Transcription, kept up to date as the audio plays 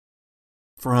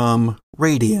from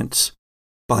Radiance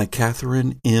by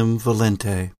Catherine M.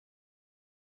 Valente.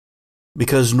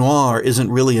 Because noir isn't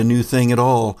really a new thing at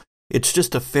all. It's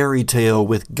just a fairy tale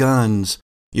with guns.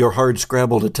 Your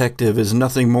hardscrabble detective is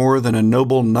nothing more than a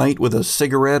noble knight with a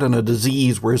cigarette and a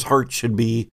disease where his heart should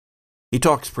be. He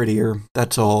talks prettier,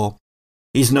 that's all.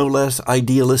 He's no less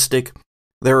idealistic.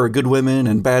 There are good women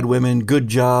and bad women, good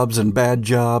jobs and bad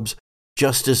jobs.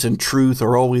 Justice and truth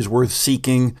are always worth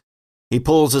seeking. He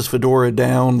pulls his fedora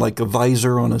down like a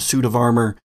visor on a suit of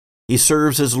armor. He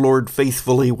serves his lord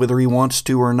faithfully whether he wants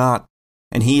to or not,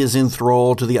 and he is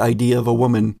enthralled to the idea of a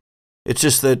woman. It's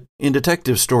just that, in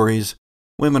detective stories,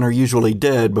 women are usually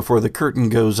dead before the curtain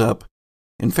goes up.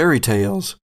 In fairy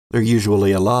tales, they're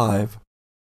usually alive.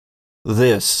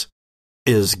 This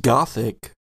is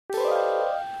Gothic.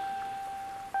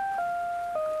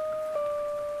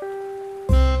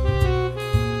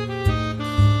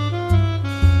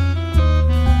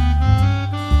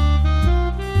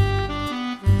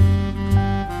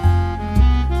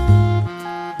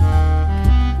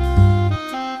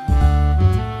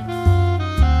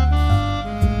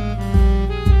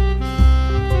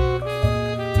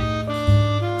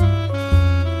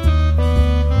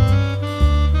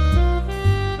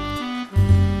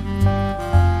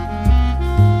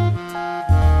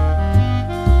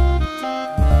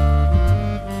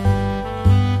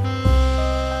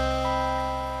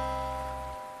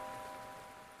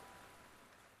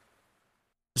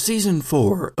 Season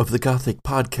 4 of the Gothic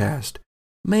podcast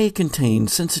may contain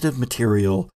sensitive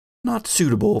material not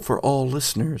suitable for all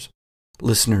listeners.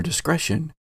 Listener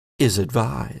discretion is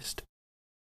advised.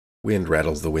 Wind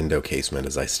rattles the window casement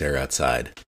as I stare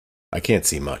outside. I can't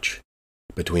see much.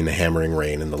 Between the hammering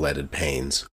rain and the leaded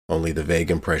panes, only the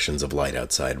vague impressions of light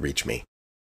outside reach me.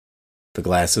 The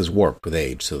glass is warped with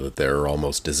age so that there are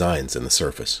almost designs in the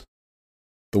surface.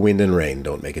 The wind and rain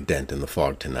don't make a dent in the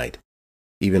fog tonight.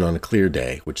 Even on a clear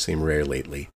day, which seem rare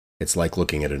lately, it's like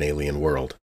looking at an alien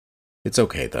world. It's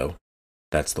okay, though.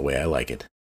 That's the way I like it.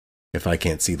 If I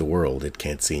can't see the world, it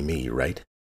can't see me, right?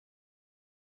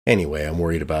 Anyway, I'm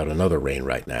worried about another rain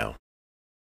right now.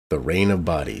 The rain of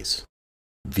bodies.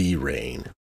 The rain.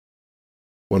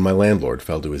 When my landlord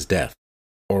fell to his death,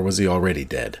 or was he already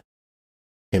dead?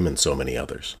 Him and so many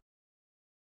others.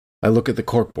 I look at the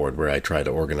corkboard where I try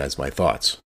to organize my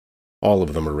thoughts. All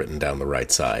of them are written down the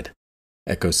right side.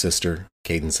 Echo's sister,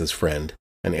 Cadence's friend,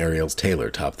 and Ariel's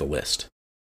tailor top the list.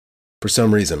 For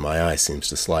some reason, my eye seems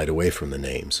to slide away from the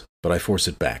names, but I force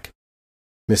it back.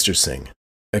 Mr. Singh,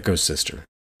 Echo's sister,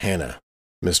 Hannah,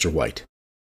 Mr. White.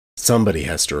 Somebody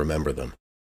has to remember them.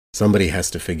 Somebody has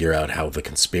to figure out how the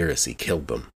conspiracy killed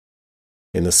them.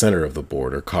 In the center of the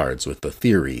board are cards with the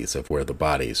theories of where the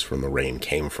bodies from the rain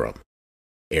came from.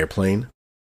 Airplane?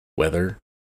 Weather?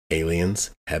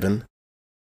 Aliens? Heaven?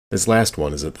 This last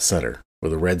one is at the center,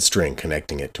 with a red string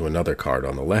connecting it to another card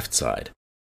on the left side,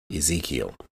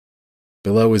 Ezekiel.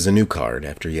 Below is a new card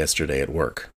after yesterday at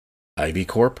work, Ivy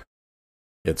Corp.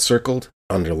 It's circled,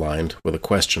 underlined, with a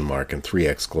question mark and 3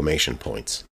 exclamation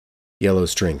points. Yellow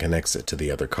string connects it to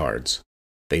the other cards.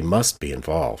 They must be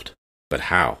involved, but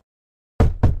how?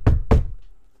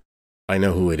 I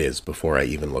know who it is before I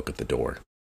even look at the door.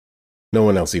 No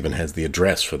one else even has the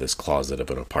address for this closet of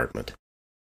an apartment.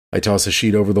 I toss a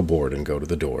sheet over the board and go to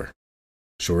the door.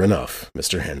 Sure enough,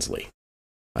 Mr. Hensley.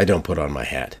 I don't put on my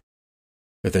hat.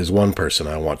 If there's one person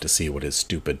I want to see what his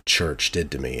stupid church did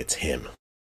to me, it's him.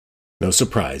 No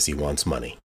surprise he wants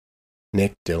money.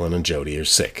 Nick, Dylan, and Jody are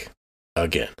sick.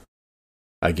 Again.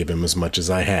 I give him as much as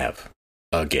I have.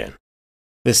 Again.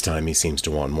 This time he seems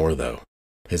to want more, though.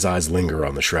 His eyes linger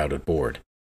on the shrouded board,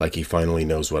 like he finally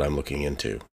knows what I'm looking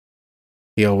into.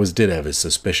 He always did have his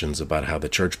suspicions about how the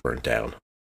church burnt down.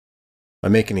 I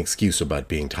make an excuse about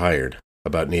being tired,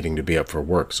 about needing to be up for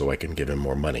work so I can give him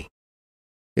more money.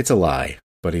 It's a lie,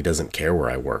 but he doesn't care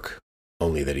where I work,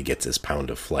 only that he gets his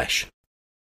pound of flesh.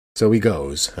 So he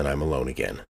goes, and I'm alone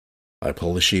again. I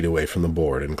pull the sheet away from the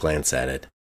board and glance at it,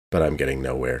 but I'm getting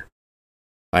nowhere.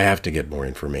 I have to get more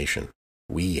information.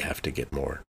 We have to get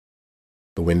more.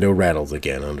 The window rattles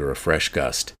again under a fresh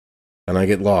gust, and I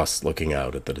get lost looking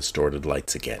out at the distorted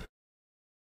lights again.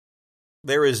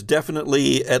 There is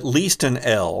definitely at least an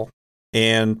L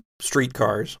and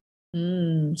streetcars.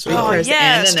 Streetcars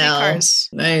and an L.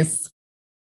 Nice.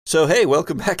 So, hey,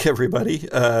 welcome back, everybody,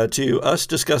 to us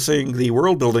discussing the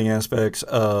world-building aspects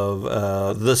of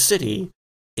The City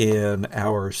in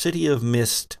our City of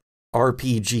Mist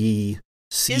RPG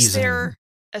season. Is there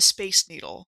a space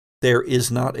needle? There is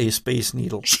not a space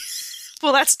needle.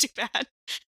 Well, that's too bad.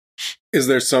 Is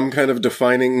there some kind of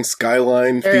defining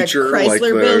skyline They're feature? like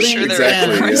the building? Sure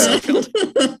Exactly.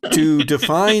 Yeah. To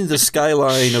define the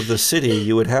skyline of the city,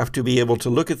 you would have to be able to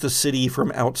look at the city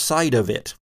from outside of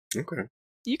it. Okay.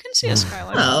 You can see a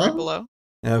skyline right below.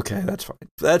 Okay, that's fine.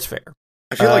 That's fair.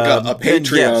 I feel like a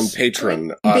Patreon yes.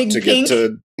 patron ought Big to pink.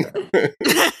 get to...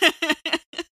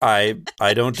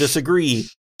 I don't disagree.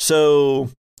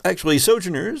 So, actually,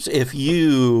 Sojourners, if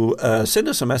you send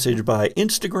us a message by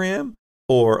Instagram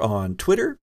or on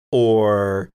Twitter,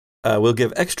 or we'll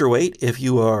give extra weight if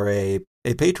you are a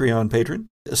Patreon patron,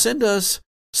 send us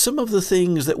some of the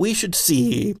things that we should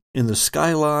see in the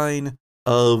skyline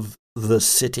of the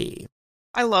city.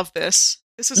 I love this.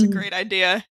 This is a great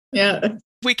idea. Yeah.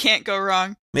 We can't go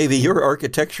wrong. Maybe your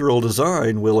architectural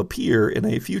design will appear in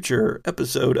a future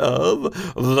episode of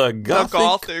the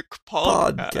Gothic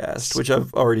Podcast, which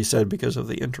I've already said because of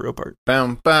the intro part.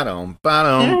 That's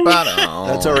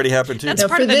That's already happened too. That's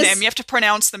part of the name. You have to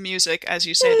pronounce the music as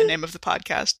you say the name of the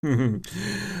podcast.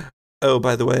 Oh,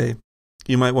 by the way,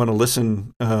 you might want to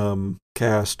listen,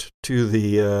 cast, to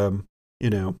the,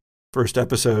 first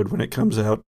episode when it comes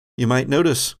out. You might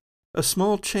notice a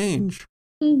small change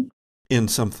in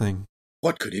something.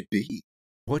 What could it be?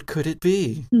 What could it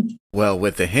be? Well,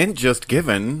 with the hint just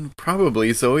given,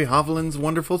 probably Zoe Hovland's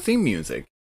wonderful theme music.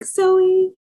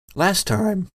 Zoe. Last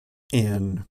time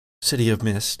in City of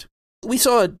Mist, we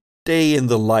saw a day in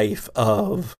the life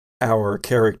of our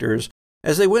characters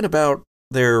as they went about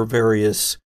their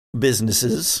various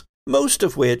businesses, most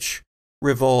of which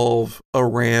revolve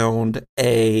around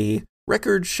a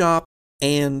record shop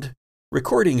and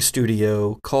recording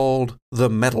studio called The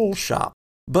Metal Shop.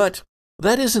 But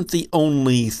that isn't the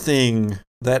only thing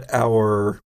that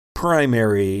our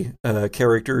primary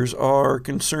characters are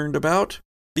concerned about,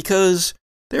 because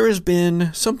there has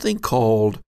been something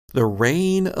called the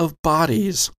Rain of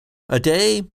Bodies, a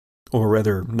day, or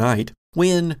rather night,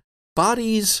 when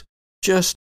bodies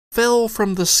just fell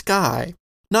from the sky.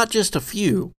 Not just a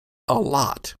few, a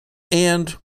lot.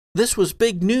 And this was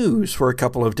big news for a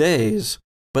couple of days,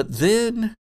 but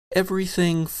then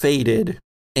everything faded,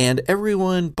 and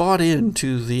everyone bought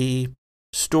into the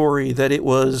story that it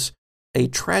was a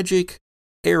tragic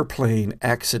airplane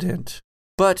accident.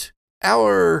 But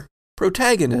our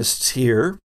protagonists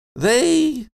here,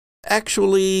 they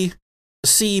actually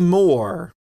see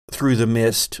more through the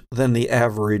mist than the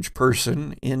average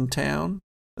person in town.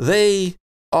 They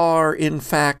are, in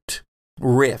fact,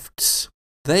 rifts.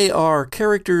 They are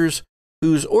characters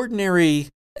whose ordinary,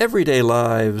 everyday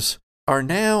lives are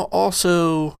now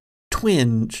also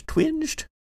twinged.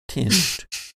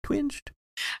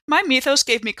 My mythos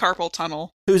gave me carpal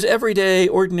tunnel. Whose everyday,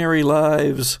 ordinary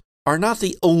lives are not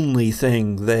the only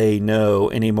thing they know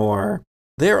anymore.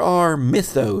 There are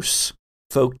mythos,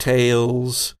 folk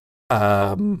tales,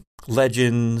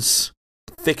 legends,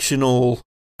 fictional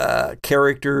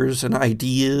characters and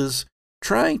ideas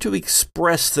trying to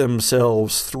express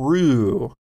themselves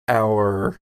through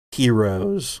our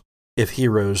heroes, if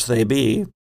heroes they be.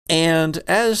 And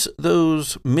as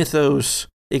those mythos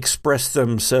express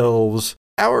themselves,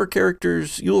 our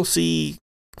characters, you'll see,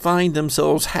 find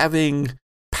themselves having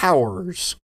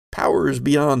powers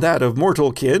beyond that of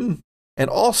mortal kin, and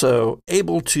also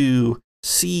able to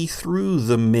see through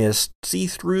the mist, see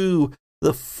through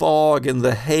the fog and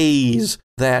the haze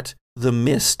that the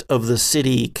mist of the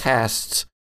city casts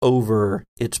over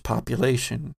its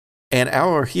population. And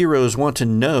our heroes want to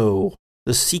know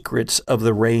the secrets of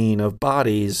the Rain of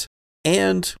Bodies,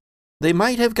 and they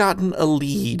might have gotten a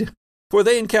lead, for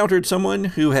they encountered someone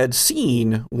who had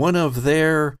seen one of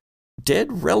their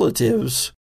dead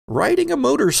relatives riding a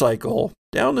motorcycle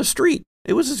down the street.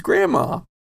 It was his grandma.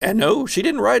 And no, she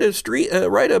didn't ride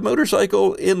a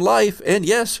motorcycle in life, and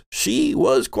yes, she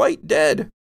was quite dead,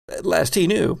 at last he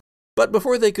knew. But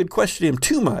before they could question him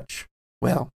too much,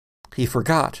 well, he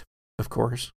forgot, of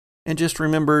course, and just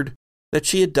remembered that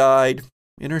she had died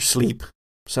in her sleep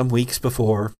some weeks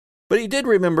before. But he did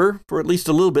remember, for at least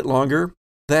a little bit longer,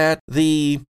 that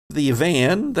the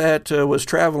van that was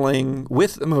traveling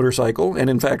with the motorcycle, and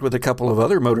in fact with a couple of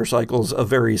other motorcycles of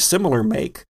very similar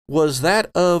make, was that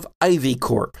of Ivy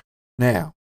Corp.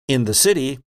 Now, in the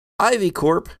city, Ivy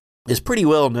Corp is pretty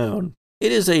well known.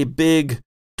 It is a big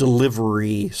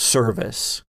delivery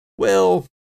service. Well,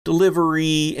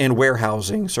 delivery and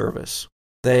warehousing service.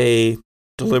 They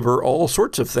deliver all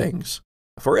sorts of things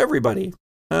for everybody.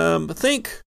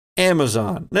 Think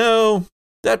Amazon. No,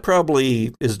 that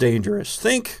probably is dangerous.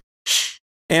 Think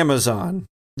Amazon.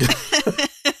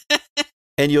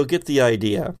 And you'll get the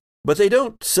idea. But they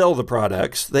don't sell the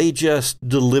products. They just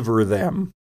deliver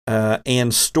them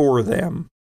and store them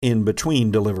in between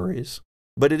deliveries.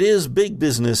 but it is big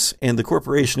business, and the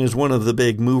corporation is one of the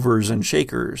big movers and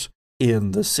shakers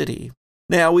in the city.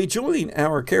 Now, we join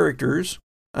our characters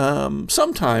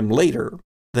sometime later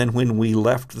than when we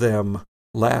left them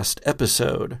last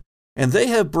episode, and they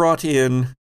have brought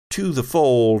in to the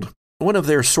fold one of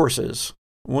their sources,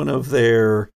 one of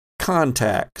their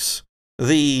contacts,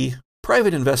 the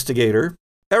private investigator,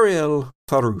 Ariel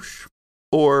Farouche,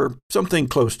 or something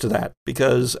close to that,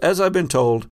 because, as I've been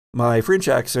told, my French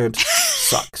accent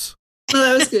sucks.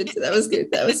 Well, that was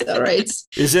good. That was all right.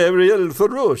 Is Ariel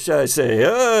Farouche, I say.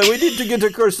 We need to get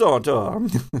a croissant.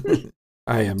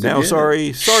 I am now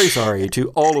sorry to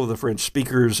all of the French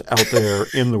speakers out there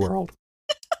in the world.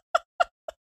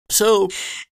 So,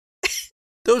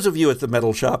 those of you at the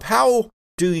metal shop, how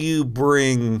do you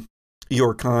bring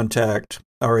your contact,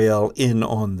 Ariel, in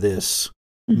on this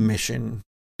mission?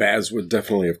 Baz would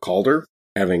definitely have called her,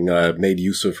 having made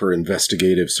use of her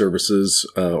investigative services,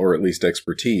 or at least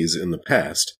expertise in the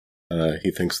past.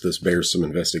 He thinks this bears some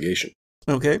investigation.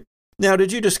 Okay. Now,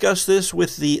 did you discuss this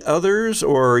with the others,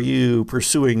 or are you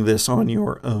pursuing this on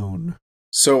your own?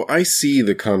 So I see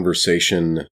the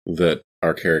conversation that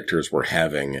our characters were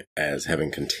having as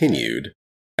having continued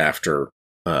after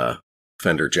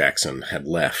Fender Jackson had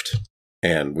left,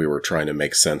 and we were trying to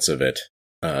make sense of it.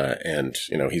 And,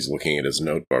 he's looking at his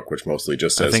notebook, which mostly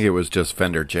just says... I think it was just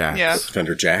Fender Jacks. Yeah.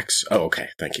 Fender Jacks? Oh, okay.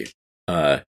 Thank you.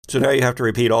 So now you have to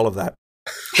repeat all of that.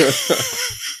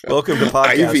 Welcome to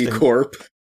podcasting. Ivy Corp.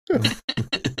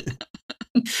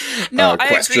 No, I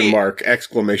question agree. mark,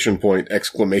 exclamation point.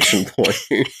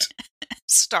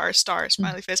 Star,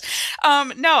 smiley face.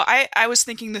 No, I was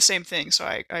thinking the same thing, so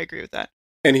I agree with that.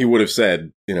 And he would have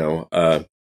said,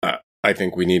 I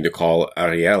think we need to call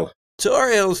Ariel. So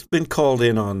Ariel's been called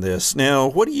in on this. Now,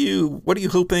 what are you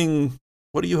hoping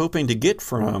to get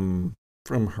from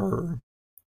her?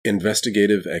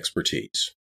 Investigative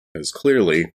expertise. Because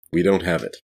clearly, we don't have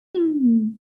it.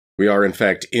 We are, in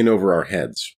fact, in over our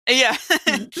heads. Yeah.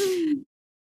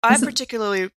 I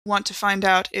particularly want to find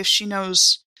out if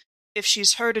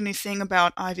she's heard anything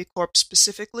about Ivy Corp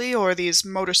specifically, or these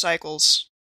motorcycles.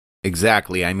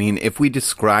 Exactly. I mean, if we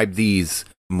describe these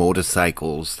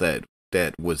motorcycles that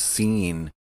was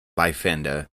seen by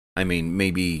Fender, I mean,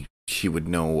 maybe she would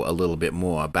know a little bit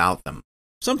more about them.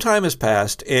 Some time has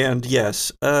passed, and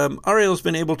yes, Ariel's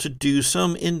been able to do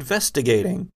some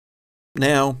investigating.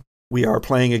 Now, we are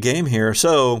playing a game here,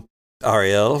 so,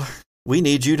 Ariel, we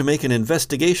need you to make an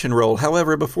investigation roll.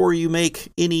 However, before you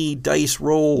make any dice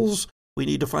rolls, we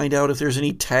need to find out if there's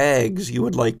any tags you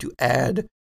would like to add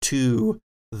to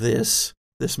this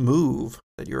move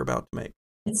that you're about to make.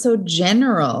 It's so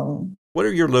general. What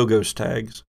are your Logos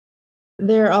tags?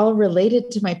 They're all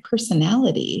related to my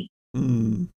personality.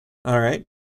 All right.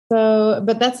 So,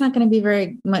 but that's not going to be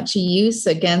very much use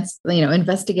against,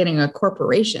 investigating a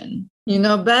corporation.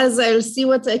 Baz, I'll see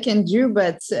what I can do,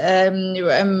 but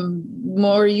I'm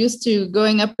more used to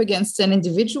going up against an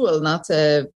individual, not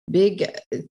a big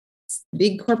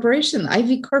corporation.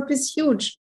 Ivy Corp is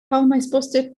huge. How am I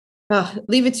supposed to?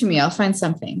 Leave it to me. I'll find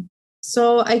something.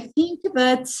 So I think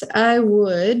that I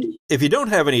would. If you don't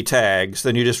have any tags,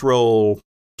 then you just roll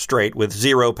straight with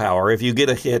 0 power. If you get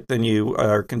a hit, then you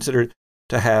are considered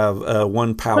to have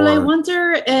 1 power. Well, I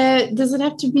wonder, does it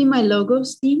have to be my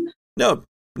Logos team? No,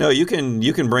 you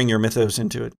can bring your mythos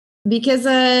into it. Because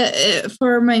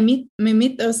for my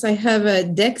mythos, I have a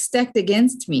deck stacked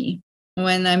against me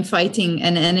when I'm fighting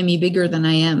an enemy bigger than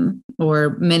I am,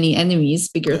 or many enemies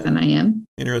bigger than I am.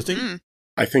 Interesting.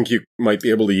 I think you might be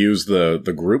able to use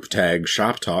the group tag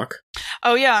Shop Talk.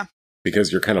 Oh, yeah.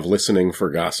 Because you're kind of listening for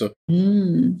gossip.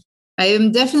 I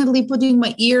am definitely putting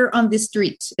my ear on the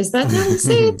street. Is that how you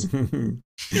say it?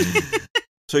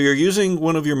 So you're using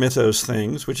one of your mythos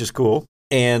things, which is cool.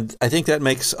 And I think that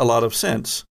makes a lot of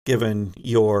sense, given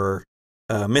your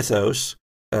mythos,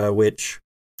 which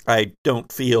I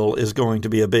don't feel is going to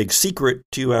be a big secret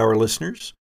to our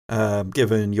listeners,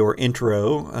 given your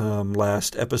intro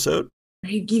last episode. Are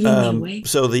you giving me away?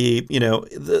 So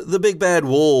the big bad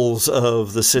wolves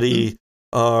of the city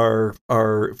are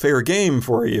fair game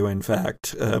for you, in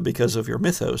fact, because of your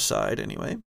mythos side,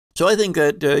 anyway. So I think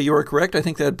that you are correct. I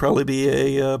think that'd probably be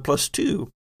a +2.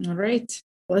 All right,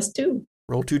 +2.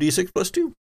 Roll 2d6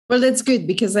 +2. Well, that's good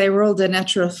because I rolled a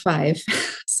natural 5,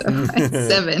 so it's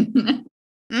 7.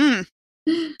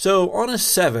 So on a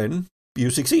 7,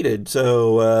 you succeeded.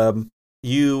 So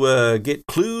you get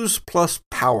clues plus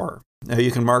power. Now,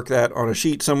 you can mark that on a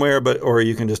sheet somewhere, or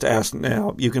you can just ask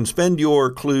now. You can spend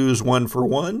your clues 1 for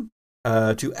 1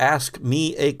 to ask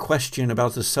me a question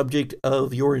about the subject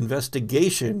of your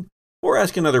investigation, or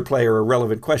ask another player a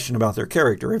relevant question about their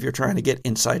character if you're trying to get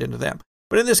insight into them.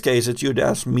 But in this case, it's you'd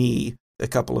ask me a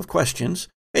couple of questions,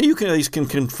 and you can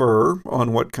confer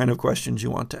on what kind of questions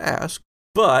you want to ask.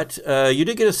 But you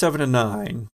did get a 7 to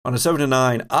 9. On a 7 to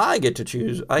 9, I get to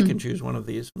choose. I can choose one of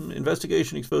these.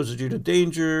 Investigation exposes you to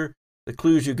danger. The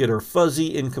clues you get are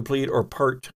fuzzy, incomplete, or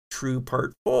part true,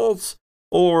 part false.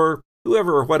 Or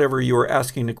whoever or whatever you are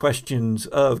asking the questions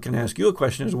of can ask you a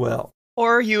question as well.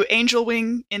 Or you angel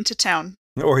wing into town.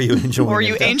 Or you angel wing. Or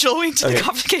you angel wing to the Okay.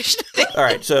 convocation. All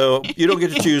right, so you don't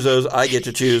get to choose those. I get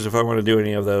to choose if I want to do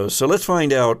any of those. So let's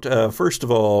find out. First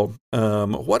of all,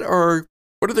 what are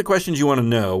the questions you want to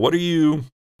know? What do you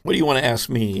want to ask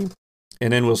me?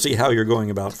 And then we'll see how you're going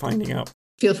about finding out.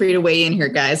 Feel free to weigh in here,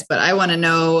 guys, but I want to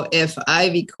know if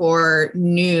Ivy Corps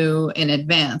knew in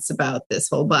advance about this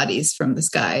whole bodies from the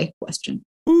sky question.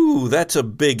 Ooh, that's a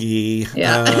biggie.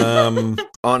 Yeah.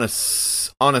 On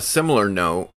a similar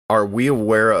note, are we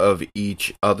aware of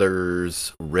each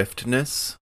other's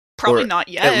riftness? Probably Or not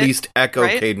yet. At least Echo,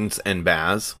 right? Cadence, and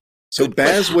Baz. So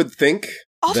Baz would think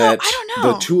Although, that I don't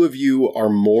know. the two of you are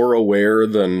more aware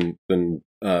than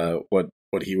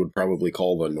what he would probably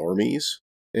call the normies.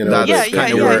 You know, That's Yeah,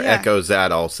 kind of yeah, where yeah. Echo's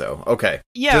at also. Okay.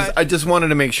 Yeah. I just wanted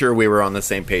to make sure we were on the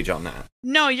same page on that.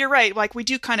 No, you're right. Like, we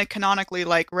do kind of canonically,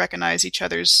 like, recognize each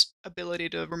other's ability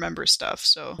to remember stuff,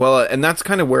 so... Well, and that's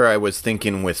kind of where I was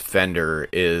thinking with Fender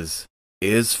is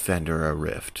Fender a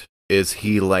rift? Is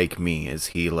he like me? Is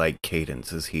he like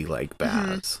Cadence? Is he like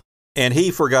Baz? And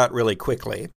he forgot really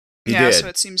quickly. He yeah, did. so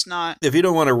it seems not. If you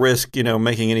don't want to risk,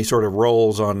 making any sort of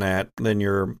rolls on that, then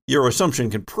your assumption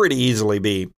can pretty easily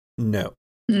be no.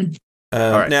 Hmm.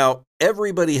 All right. Now,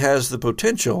 everybody has the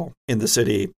potential in the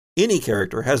city. Any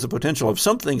character has the potential of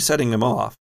something setting them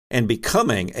off and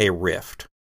becoming a rift.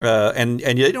 And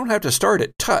they don't have to start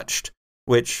at touched,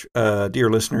 which, dear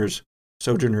listeners,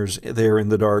 sojourners there in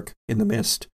the dark, in the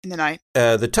mist, In the night.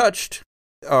 the touched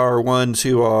are ones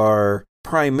who are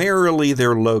primarily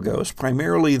their logos,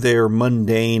 primarily their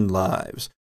mundane lives,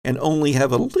 and only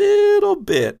have a little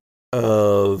bit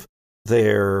of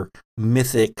their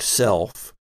mythic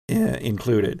self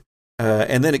included.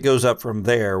 And then it goes up from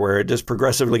there, where it just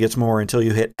progressively gets more until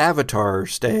you hit Avatar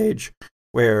stage,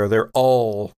 where they're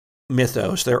all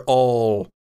mythos. They're all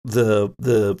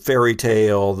the fairy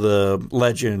tale, the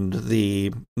legend,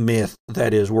 the myth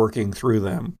that is working through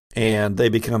them. And they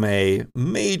become a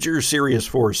major serious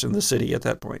force in the city at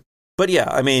that point. But yeah,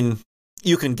 I mean,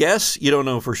 you can guess. You don't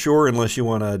know for sure unless you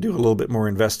want to do a little bit more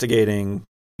investigating,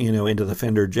 into the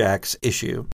Fender Jacks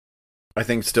issue. I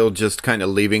think still just kind of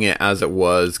leaving it as it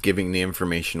was, giving the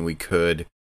information we could.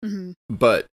 Mm-hmm.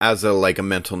 But as a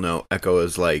mental note, Echo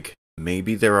is like,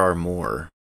 maybe there are more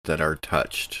that are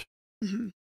touched Mm-hmm.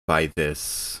 by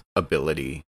this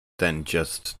ability than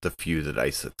just the few that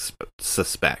I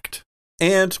suspect.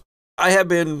 And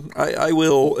I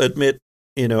will admit,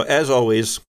 as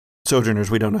always,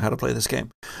 sojourners, we don't know how to play this game.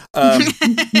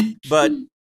 But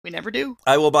We never do.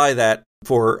 I will buy that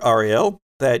for Ariel,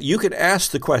 that you could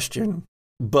ask the question,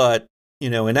 but,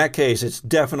 in that case, it's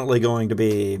definitely going to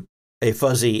be a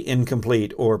fuzzy,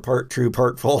 incomplete, or part true,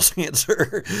 part false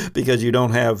answer, because you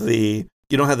don't have the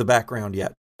background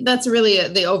yet. That's really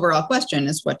the overall question: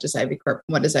 is what does Ivy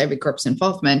Corp's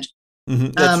involvement?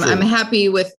 Mm-hmm, that's true. I'm happy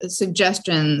with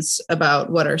suggestions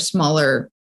about what are smaller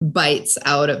bites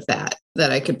out of that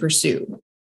I could pursue.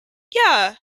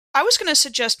 Yeah. I was going to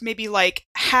suggest maybe,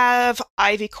 have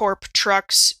Ivy Corp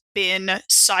trucks been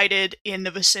sighted in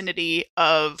the vicinity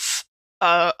of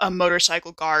a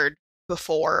motorcycle guard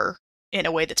before in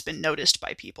a way that's been noticed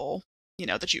by people,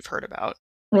 that you've heard about.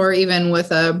 Or even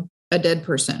with a dead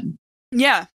person.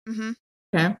 Yeah. Mm-hmm.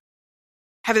 Okay.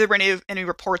 Have there been any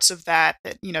reports of that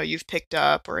you've picked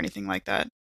up or anything like that?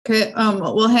 Okay.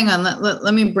 Well, hang on.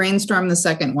 Let me brainstorm the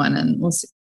second one, and we'll see.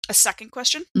 A second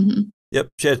question? Mm-hmm. Yep,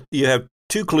 Chet, you have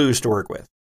 2 clues to work with,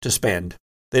 to spend.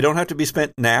 They don't have to be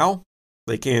spent now.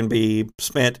 They can be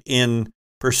spent in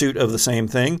pursuit of the same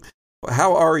thing.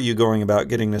 How are you going about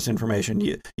getting this information?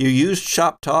 You used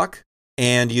shop talk,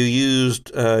 and you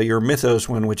used your mythos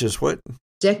one, which is what?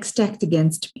 Deck stacked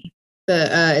against me.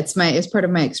 It's part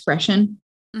of my expression.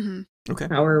 Mm-hmm. Okay.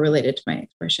 Power related to my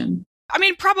expression. I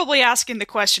mean, probably asking the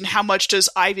question, how much does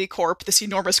Ivy Corp, this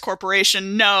enormous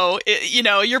corporation, know?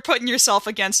 You're putting yourself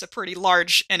against a pretty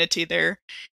large entity there.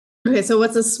 Okay, so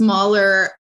what's a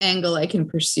smaller angle I can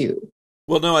pursue?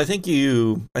 Well, no, I think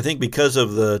because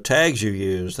of the tags you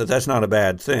use, that's not a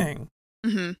bad thing.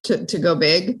 Mm-hmm. To go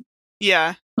big?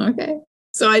 Yeah. Okay.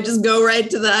 So I just go right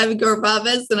to the Ivy Corp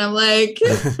office and I'm like,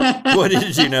 what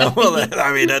did you know? Well,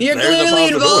 I mean, you're there's a clearly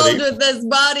involved possibility. with this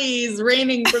bodies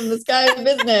raining from the sky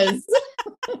business.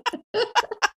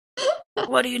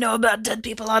 What do you know about dead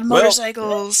people on Well,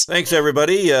 motorcycles? Thanks,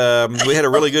 everybody. We had a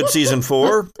really good season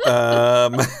 4.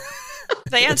 The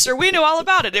answer, we knew all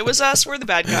about it. It was us. We're the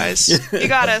bad guys. You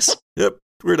got us. Yep,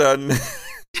 we're done.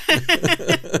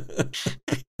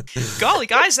 Golly,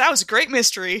 guys, that was a great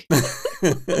mystery.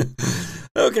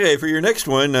 Okay, for your next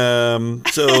one,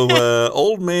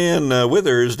 Old Man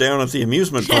Withers down at the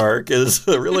amusement park is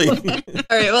really... All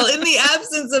right. Well, in the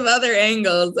absence of other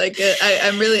angles,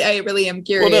 I really am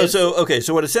curious. Well, no,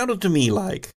 so what it sounded to me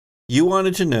like, you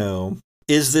wanted to know,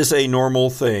 is this a normal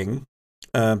thing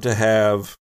to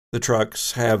have the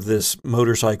trucks have this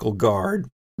motorcycle guard?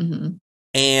 Mm-hmm.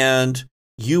 And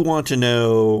you want to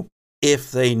know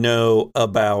if they know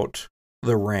about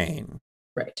the rain.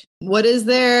 Right. What is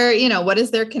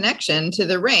their connection to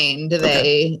the rain? Do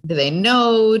they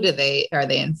know? Are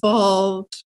they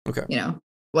involved? Okay.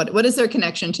 What is their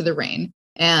connection to the rain?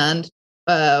 And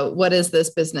what is this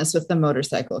business with the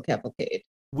motorcycle cavalcade?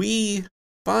 We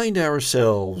find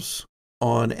ourselves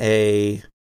on a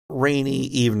rainy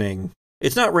evening.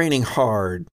 It's not raining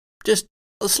hard, just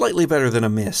slightly better than a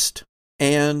mist.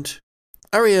 And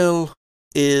Ariel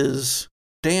is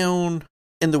down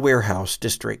in the warehouse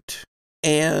district.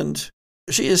 And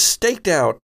she is staked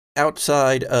out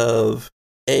outside of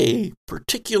a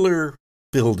particular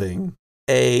building,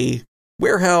 a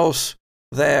warehouse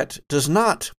that does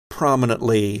not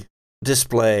prominently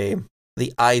display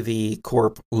the Ivy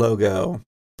Corp logo,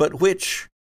 but which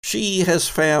she has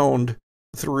found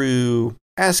through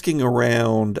asking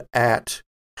around at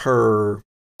her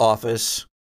office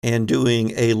and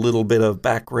doing a little bit of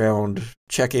background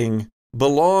checking,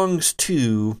 belongs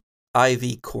to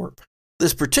Ivy Corp.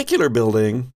 This particular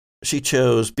building she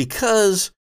chose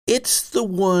because it's the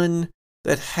one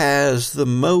that has the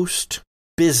most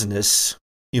business,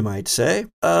 you might say,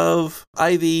 of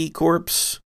Ivy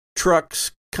Corp's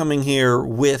trucks coming here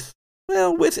with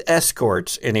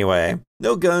escorts anyway.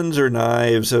 No guns or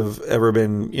knives have ever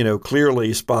been,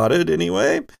 clearly spotted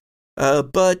anyway.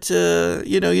 But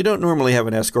you don't normally have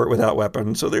an escort without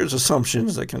weapons, so there's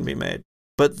assumptions that can be made.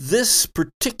 But this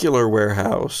particular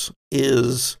warehouse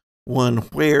is one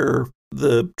where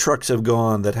the trucks have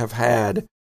gone that have had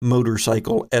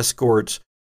motorcycle escorts,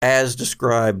 as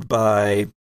described by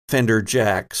Fender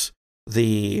Jacks,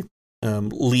 the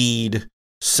lead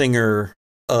singer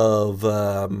of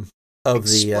the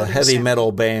heavy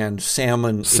metal band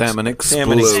Salmon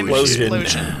Explosion.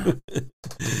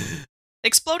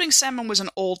 Exploding Salmon was an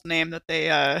old name that they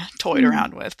toyed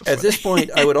around with. At this point,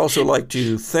 I would also like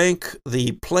to thank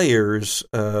the players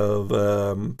of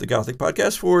the Gothic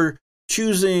Podcast for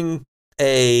choosing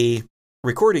a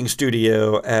recording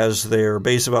studio as their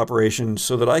base of operations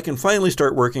so that I can finally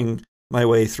start working my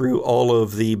way through all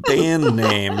of the band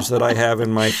names that I have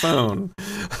in my phone.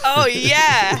 Oh,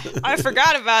 yeah. I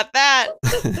forgot about that.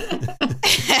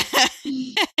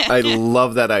 I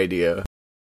love that idea.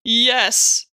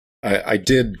 Yes. I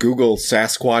did Google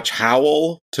Sasquatch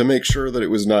Howl to make sure that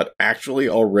it was not actually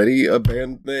already a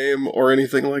band name or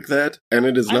anything like that, and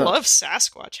it is not. I love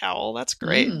Sasquatch Howl. That's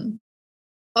great.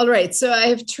 All right, so I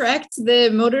have tracked the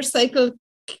motorcycle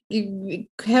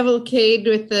cavalcade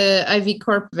with the Ivy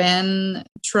Corp van,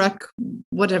 truck,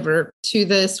 whatever, to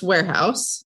this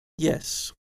warehouse.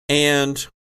 Yes, and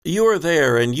you are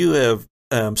there, and you have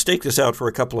staked this out for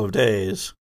a couple of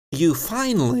days. You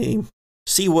finally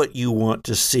see what you want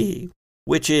to see,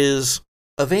 which is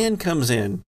a van comes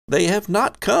in. They have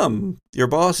not come. Your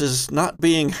boss is not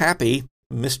being happy,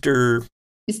 Mr.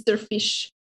 Fish.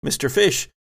 Mr. Fish.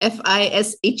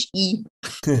 Fishe.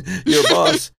 Your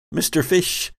boss, Mr.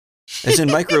 Fish, as in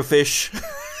microfish,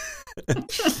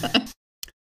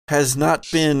 has not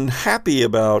been happy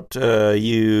about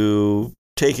you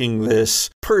taking this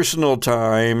personal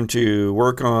time to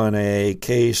work on a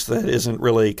case that isn't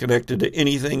really connected to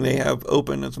anything they have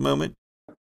open at the moment.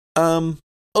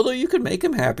 Although you could make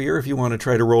him happier if you want to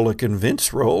try to roll a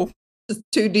convince roll.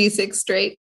 2d6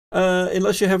 straight.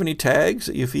 Unless you have any tags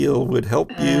that you feel would help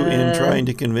you in trying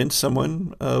to convince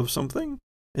someone of something.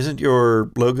 Isn't your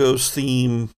Logos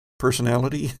theme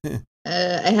personality?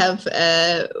 I have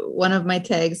one of my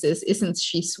tags is "Isn't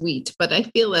she sweet?" But I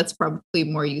feel that's probably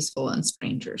more useful on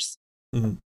strangers.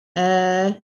 Mm-hmm.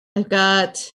 I've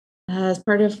got as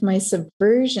part of my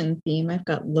subversion theme, I've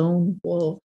got lone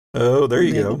wolf. Oh, there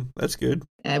you go. That's good.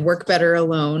 I work better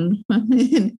alone.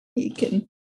 You can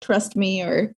trust me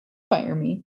or fire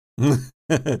me. All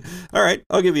right,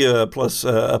 I'll give you a plus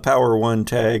a power 1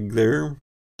 tag there.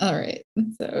 All right,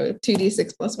 so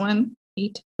 2d6 plus 1,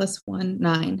 8 plus 1,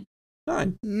 9.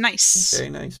 9. Nice. Okay,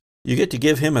 nice. You get to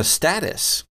give him a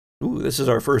status. Ooh, this is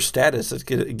our first status that's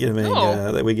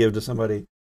that we give to somebody.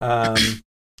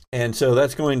 And so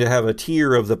that's going to have a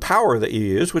tier of the power that you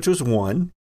use, which was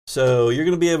 1. So you're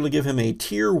going to be able to give him a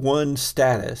tier 1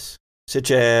 status,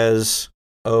 such as,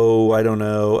 I don't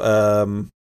know,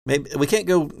 maybe we can't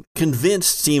go,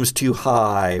 convinced seems too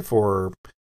high for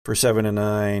 7 and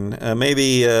 9.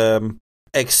 Maybe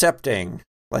accepting,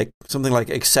 like something like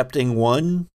accepting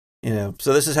 1.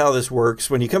 So this is how this works.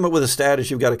 When you come up with a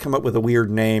status, you've got to come up with a weird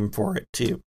name for it,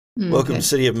 too. Welcome to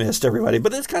City of Mist, everybody.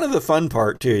 But that's kind of the fun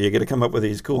part, too. You get to come up with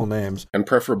these cool names. And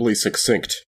preferably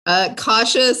succinct.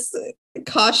 Cautious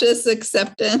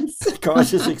acceptance.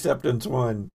 Cautious acceptance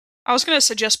 1. I was going to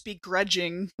suggest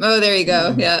begrudging. Oh, there you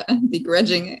go. Yeah,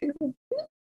 begrudging.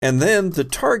 And then the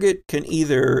target can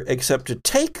either accept to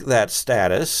take that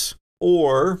status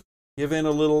or give in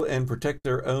a little and protect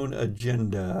their own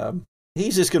agenda.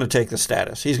 He's just going to take the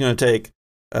status. He's going to take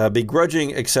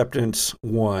begrudging acceptance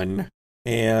 1.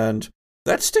 And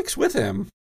that sticks with him.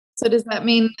 So does that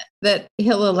mean that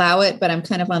he'll allow it, but I'm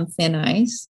kind of on thin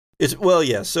ice?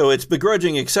 Yes. So it's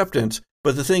begrudging acceptance.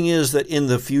 But the thing is that in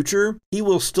the future, he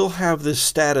will still have this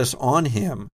status on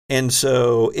him. And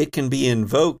so it can be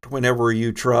invoked whenever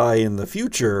you try in the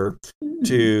future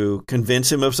to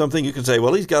convince him of something. You can say,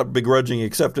 well, he's got begrudging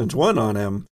acceptance 1 on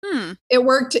him. It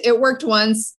worked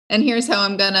once, and here's how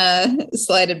I'm going to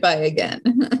slide it by again.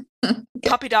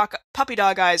 Puppy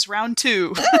dog eyes, round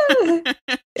 2.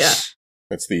 Yeah.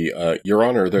 That's the, Your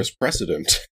Honor, there's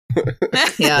precedent.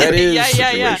 Yeah. That is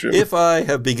yeah. If I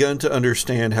have begun to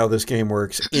understand how this game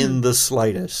works in the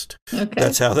slightest,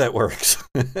 that's how that works.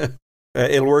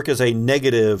 It'll work as a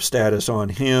negative status on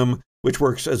him, which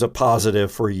works as a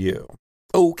positive for you.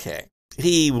 Okay.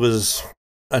 He was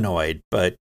annoyed,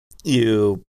 but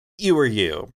you were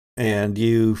you, and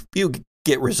you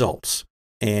get results,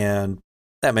 and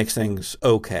that makes things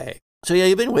okay. So yeah,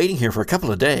 you've been waiting here for a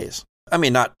couple of days. I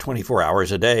mean, not 24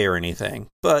 hours a day or anything,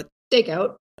 but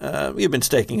Stakeout. You've been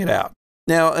staking it out.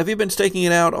 Now, have you been staking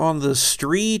it out on the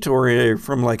street or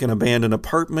from like an abandoned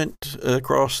apartment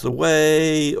across the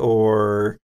way,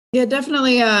 or? Yeah,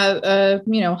 definitely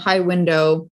high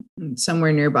window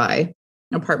somewhere nearby,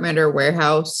 apartment or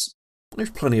warehouse. There's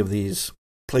plenty of these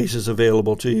places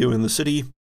available to you in the city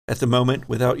at the moment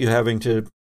without you having to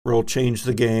change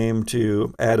the game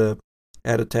to add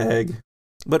a tag.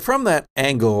 But from that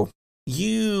angle,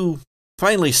 you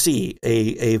finally see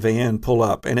a van pull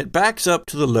up, and it backs up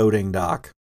to the loading dock,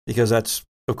 because that's,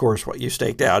 of course, what you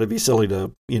staked out. It'd be silly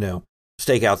to,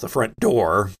 stake out the front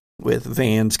door with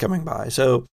vans coming by.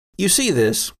 So you see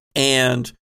this,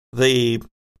 and the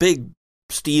big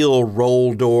steel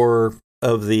roll door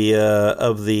of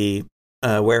the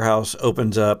warehouse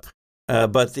opens up,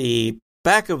 but the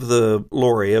back of the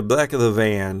lorry, back of the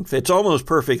van, fits almost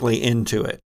perfectly into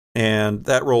it. And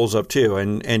that rolls up too.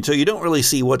 And so you don't really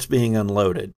see what's being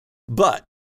unloaded. But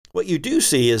what you do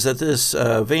see is that this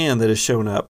van that has shown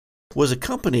up was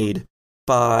accompanied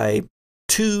by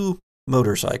 2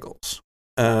 motorcycles.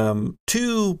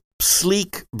 2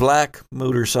 sleek black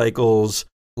motorcycles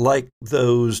like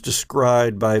those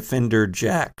described by Fender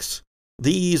Jacks.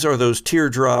 These are those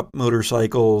teardrop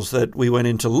motorcycles that we went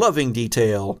into loving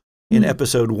detail in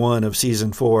episode 1 of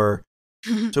season 4.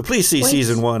 So please see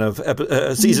season 1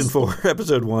 of season 4,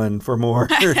 episode 1 for more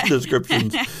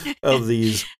descriptions of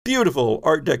these beautiful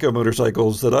Art Deco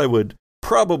motorcycles that I would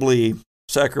probably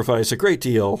sacrifice a great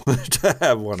deal to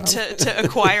have one of. To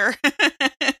acquire.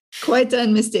 Quite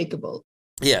unmistakable.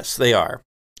 Yes, they are.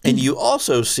 And you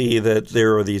also see that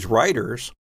there are these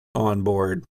riders on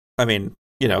board. I mean,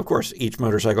 of course, each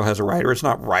motorcycle has a rider. It's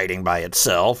not riding by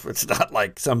itself. It's not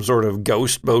like some sort of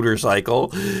ghost motorcycle.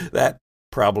 That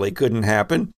probably couldn't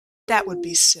happen. That would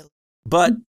be silly.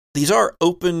 But these are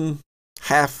open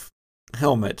half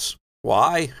helmets.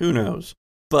 Why? Who knows?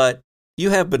 But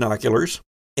you have binoculars,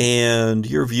 and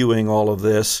you're viewing all of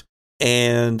this,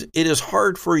 and it is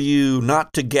hard for you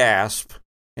not to gasp.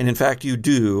 And in fact, you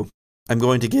do. I'm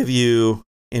going to give you,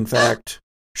 in fact,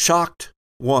 shocked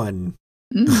 1.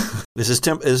 This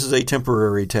is a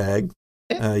temporary tag.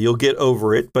 You'll get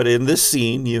over it. But in this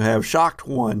scene, you have shocked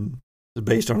 1.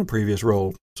 Based on a previous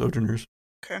roll, Sojourners.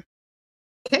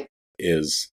 Okay.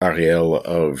 Is Ariel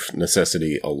of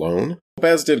necessity alone?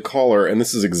 Baz did call her, and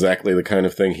this is exactly the kind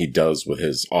of thing he does with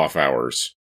his off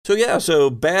hours. So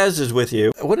Baz is with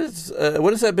you. What has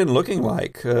that been looking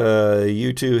like?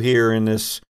 You two here in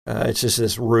this, it's just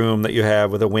this room that you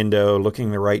have with a window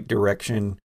looking the right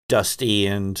direction, dusty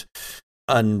and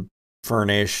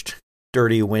unfurnished,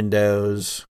 dirty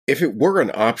windows. If it were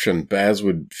an option, Baz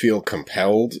would feel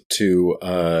compelled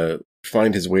to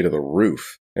find his way to the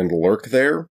roof and lurk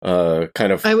there,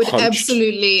 kind of I would hunched,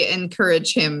 absolutely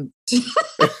encourage him.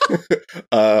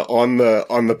 on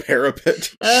the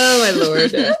parapet. Oh my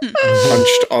lord!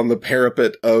 Hunched on the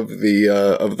parapet of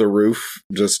the roof,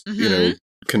 just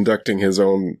conducting his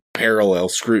own parallel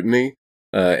scrutiny,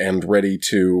 and ready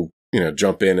to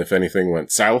jump in if anything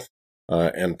went south,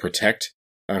 and protect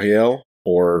Ariel,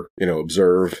 or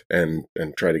observe and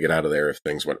try to get out of there if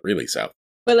things went really south.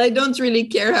 Well, I don't really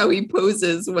care how he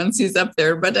poses once he's up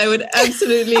there, but I would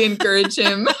absolutely encourage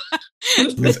him.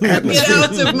 Get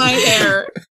out of my hair.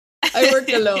 I work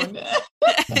alone.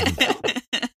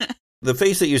 The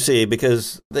face that you see,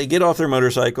 because they get off their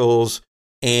motorcycles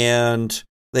and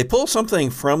they pull something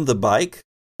from the bike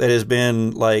that has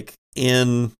been like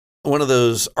in one of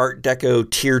those Art Deco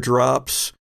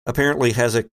teardrops, apparently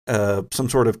has some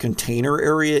sort of container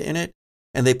area in it.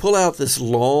 And they pull out this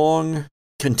long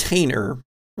container.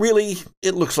 Really,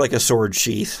 it looks like a sword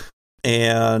sheath.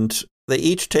 And they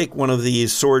each take one of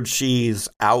these sword sheaths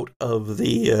out of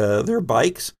their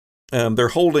bikes. They're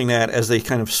holding that as they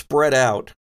kind of spread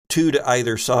out two to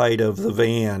either side of the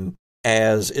van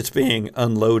as it's being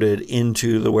unloaded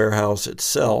into the warehouse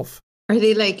itself. Are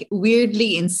they like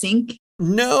weirdly in sync?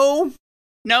 No.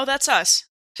 No, that's us.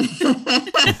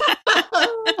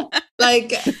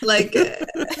 like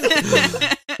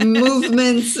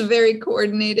movements very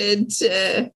coordinated.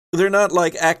 They're not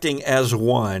like acting as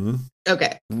one.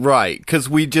 Okay. Right, because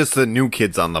we just the new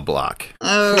kids on the block.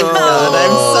 Oh God,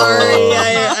 I'm sorry.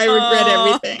 I regret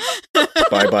everything.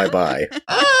 Bye.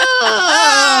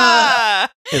 Ah!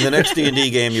 In the next D&D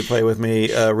game you play with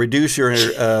me, reduce your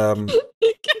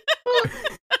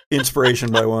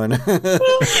inspiration by one.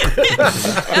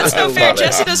 That's no fair.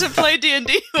 Jesse doesn't play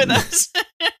D&D with us.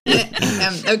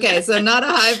 Okay, so not a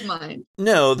hive mind.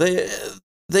 No,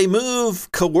 they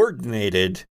move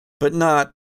coordinated, but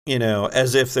not,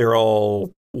 as if they're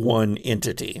all one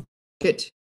entity. Good.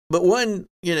 But one,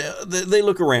 they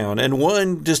look around, and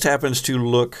one just happens to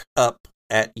look up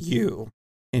at you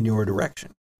in your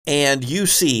direction. And you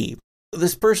see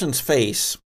this person's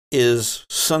face is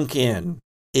sunk in,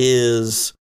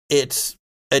 it's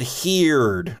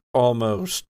adhered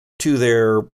almost to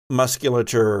their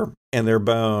musculature and their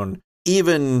bone,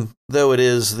 even though it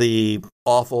is the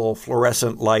awful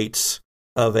fluorescent lights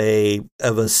of a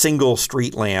single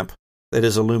street lamp that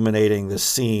is illuminating this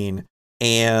scene,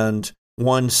 and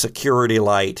one security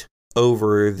light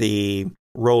over the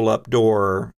roll-up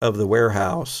door of the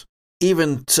warehouse.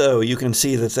 Even so, you can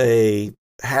see that they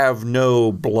have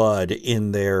no blood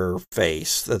in their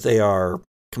face, that they are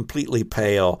completely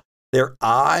pale. Their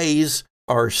eyes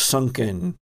are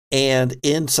sunken, and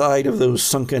inside of those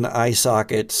sunken eye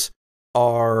sockets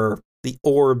are the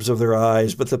orbs of their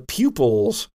eyes, but the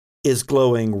pupils is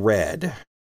glowing red.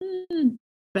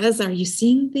 Baz, are you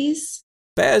seeing these?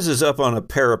 Baz is up on a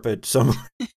parapet somewhere.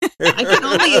 I can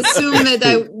only assume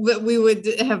that we would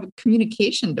have a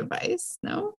communication device,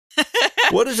 no?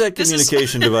 What does that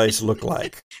communication device look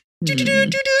like? Damn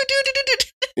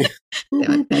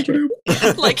it, Patrick.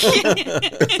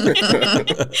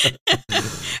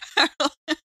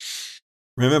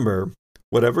 Remember,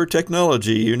 whatever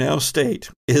technology you now state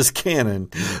is canon.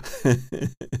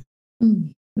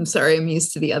 I'm sorry, I'm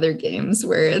used to the other games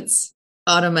where it's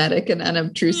automatic and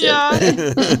unobtrusive. Yeah.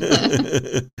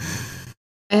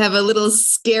 I have a little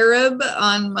scarab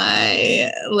on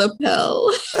my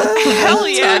lapel. Hell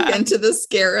yeah. Talk into the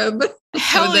scarab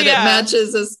Hell so that yeah. it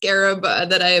matches a scarab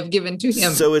that I have given to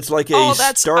him. So it's like a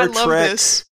Star Trek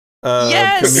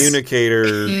Yes.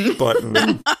 communicator button.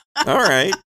 All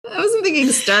right. I wasn't thinking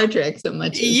Star Trek so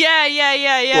much. Yeah.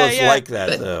 Well, it's like that,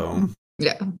 But- though.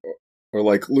 Yeah. Or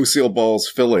like Lucille Ball's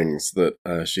fillings that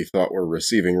she thought were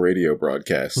receiving radio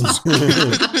broadcasts. Oh,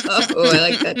 I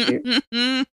like that too.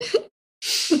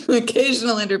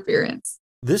 Occasional interference.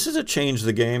 This is a change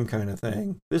the game kind of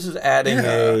thing. This is adding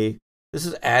Yeah.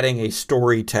 a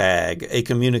story tag, a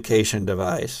communication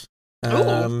device. I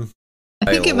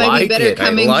think it might be like better it. I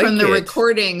coming like from the it.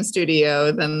 recording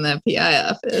studio than the PI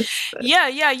office. but-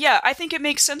 Yeah. I think it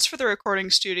makes sense for the recording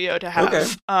studio to have, Okay.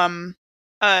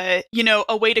 a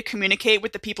way to communicate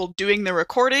with the people doing the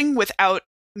recording without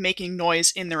making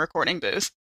noise in the recording booth.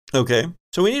 Okay.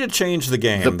 So we need to change the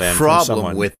game The then from problem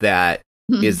someone. with that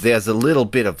Hmm. is there's a little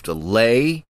bit of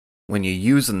delay when you're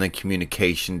using the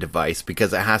communication device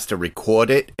because it has to record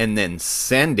it and then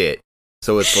send it.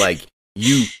 So it's like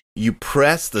you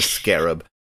press the scarab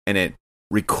and it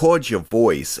records your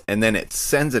voice and then it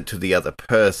sends it to the other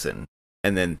person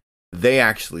and then they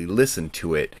actually listen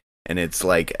to it and it's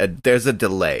like there's a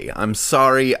delay. I'm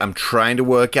sorry, I'm trying to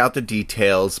work out the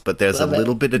details, but there's Love a it.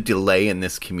 little bit of delay in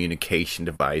this communication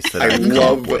device that I I've come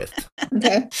love up with.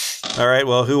 Okay. All right,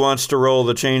 well, who wants to roll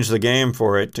to change the game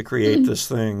for it to create this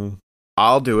thing?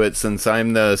 I'll do it since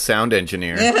I'm the sound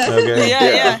engineer. Okay.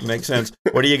 Yeah. Makes sense.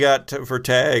 What do you got for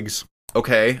tags?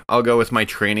 Okay, I'll go with my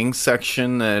training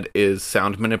section that is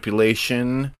sound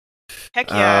manipulation, Heck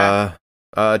yeah.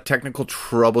 technical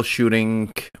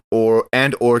troubleshooting,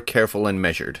 or careful and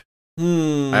measured.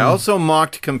 I also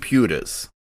marked computers.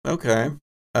 Okay.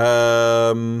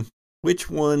 Which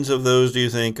ones of those do you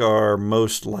think are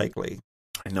most likely?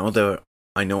 I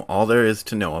know all there is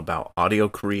to know about audio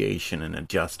creation and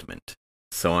adjustment.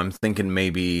 So I'm thinking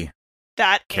maybe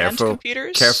That careful, and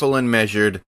computers? careful and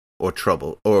measured, or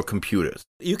computers.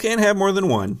 You can't have more than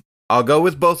one. I'll go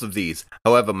with both of these.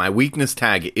 However, my weakness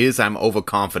tag is I'm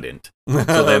overconfident.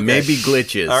 So there may Okay. be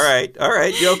glitches. All right.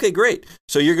 Yeah, okay, great.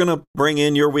 So you're going to bring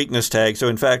in your weakness tag. So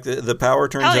in fact, the power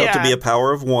turns Hell out to yeah. be a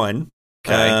power of 1.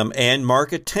 Okay. And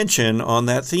mark attention on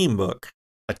that theme book.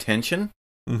 Attention?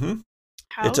 Mm-hmm.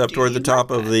 How It's up do toward the you top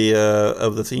mark of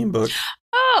that? the theme book.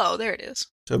 Oh, there it is.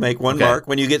 So make one Okay. mark.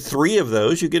 When you get 3 of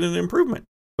those, you get an improvement.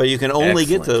 But you can only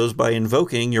get Excellent. those by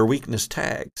invoking your weakness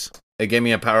tags. It gave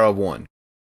me a power of 1.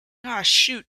 Ah,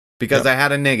 shoot. Because Yep. I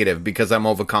had a negative, because I'm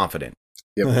overconfident.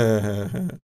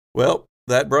 Well,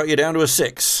 that brought you down to a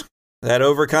 6. That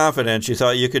overconfidence, you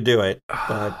thought you could do it,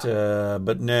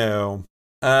 but no.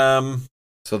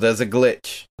 So there's a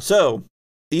glitch. So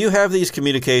you have these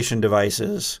communication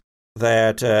devices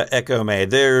that Echo made.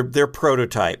 They're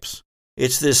prototypes.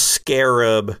 It's this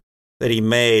scarab that he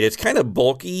made. It's kind of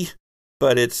bulky,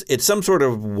 but it's some sort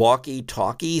of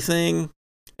walkie-talkie thing.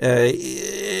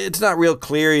 It's not real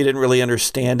clear. You didn't really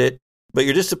understand it, but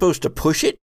you're just supposed to push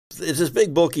it. It's this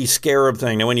big bulky scarab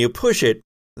thing. Now, when you push it,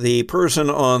 the person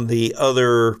on the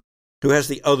other, who has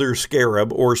the other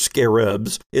scarab or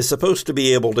scarabs, is supposed to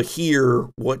be able to hear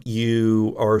what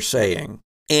you are saying.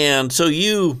 And so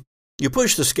you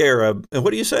push the scarab, and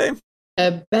what do you say?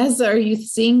 Baz, are you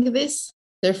seeing this?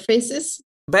 Their faces?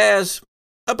 Baz,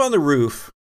 up on the roof,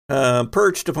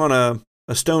 perched upon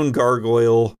a stone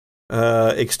gargoyle,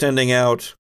 extending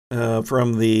out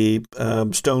from the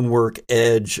stonework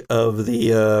edge of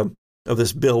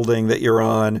this building that you're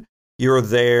on. You're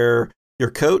there. Your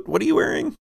coat, what are you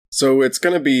wearing? So it's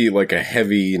going to be like a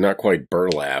heavy, not quite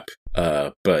burlap,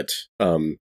 but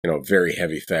very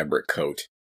heavy fabric coat,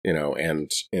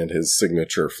 and his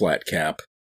signature flat cap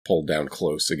pulled down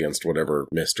close against whatever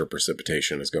mist or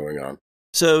precipitation is going on.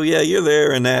 So yeah, you're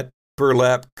there, and that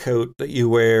burlap coat that you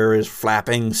wear is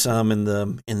flapping some in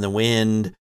the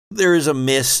wind. There is a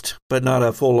mist, but not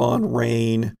a full-on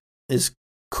rain. It's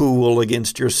cool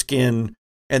against your skin,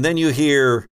 and then you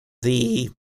hear the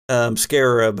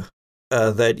scarab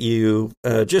that you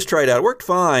just tried out. It worked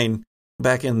fine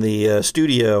back in the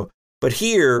studio, but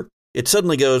here it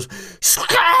suddenly goes,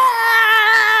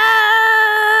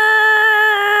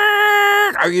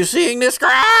 "Are you seeing this?"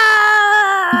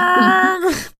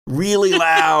 Really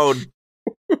loud,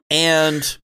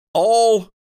 and all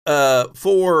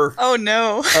 4 Oh,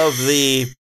 no. of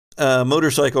the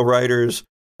motorcycle riders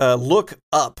look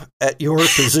up at your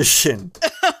position.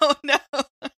 Oh, no.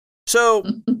 So,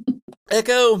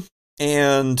 Echo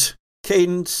and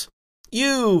Cadence,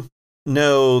 you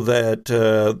know that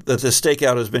that the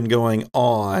stakeout has been going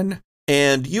on,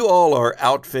 and you all are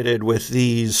outfitted with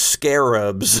these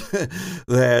scarabs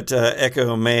that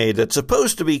Echo made. That's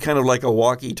supposed to be kind of like a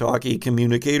walkie-talkie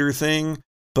communicator thing,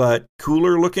 but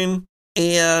cooler looking.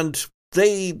 And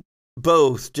they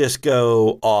both just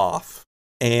go off,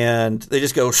 and they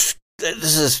just go,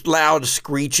 this is loud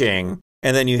screeching.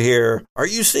 And then you hear, "Are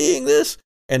you seeing this?"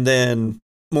 And then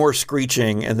more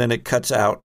screeching, and then it cuts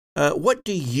out. What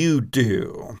do you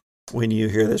do when you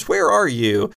hear this? Where are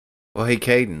you? Well, hey,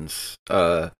 Cadence,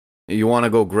 you want to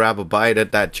go grab a bite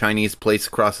at that Chinese place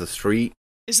across the street?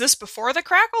 Is this before the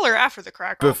crackle or after the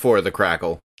crackle? Before the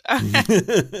crackle.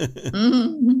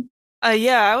 Mhm.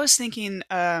 Yeah, I was thinking,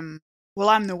 well,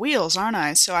 I'm the wheels, aren't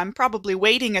I? So I'm probably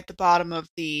waiting at the bottom of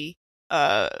the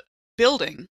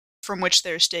building from which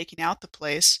they're staking out the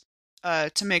place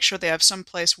to make sure they have some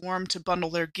place warm to bundle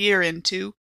their gear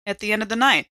into at the end of the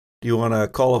night. Do you want to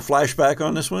call a flashback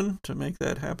on this one to make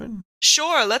that happen?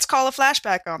 Sure, let's call a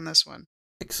flashback on this one.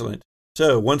 Excellent.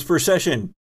 So, once per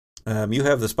session, you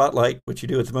have the spotlight, which you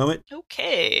do at the moment.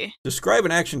 Okay. Describe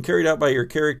an action carried out by your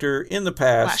character in the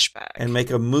past Flashback. and make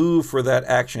a move for that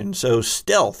action. So,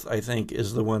 stealth, I think,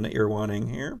 is the one that you're wanting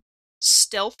here.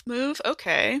 Stealth move?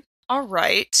 Okay. All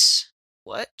right.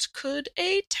 what could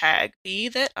a tag be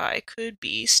that I could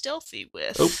be stealthy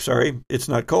with? Oh, sorry. It's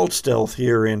not called stealth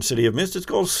here in City of Mist. It's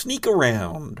called sneak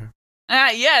around.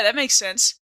 Yeah, that makes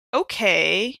sense.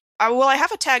 Okay. Well, I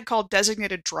have a tag called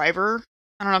designated driver.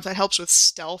 I don't know if that helps with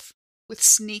stealth, with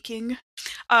sneaking.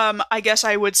 I guess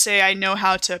I would say I know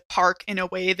how to park in a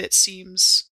way that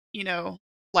seems,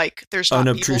 like there's not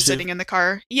people Unobtrusive? sitting in the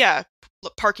car. Yeah,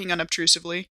 parking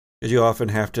unobtrusively. Because you often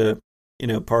have to,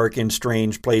 park in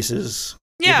strange places.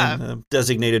 Yeah. given the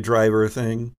designated driver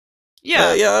thing.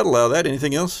 Yeah. Yeah, I'd allow that.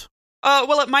 Anything else?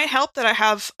 Well, it might help that I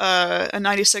have a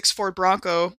 96 Ford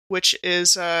Bronco, which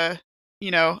is,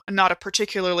 not a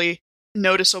particularly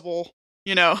noticeable,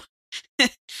 All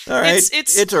right.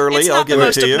 It's early. It's I'll not give the it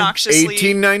most to you. obnoxiously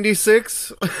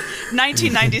 1896?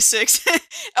 1996.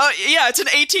 Oh, yeah, it's an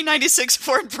 1896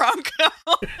 Ford Bronco.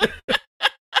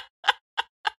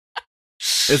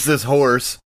 It's this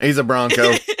horse. He's a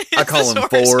Bronco. I call him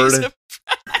Ford.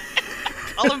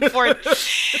 Call him Ford.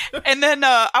 And then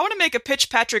I want to make a pitch,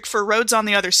 Patrick, for Roads on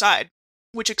the Other Side,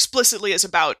 which explicitly is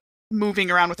about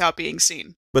moving around without being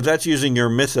seen. But that's using your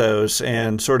mythos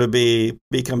and sort of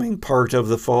becoming part of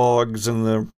the fogs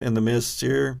and the mists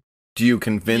here. Do you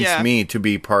convince me to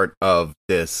be part of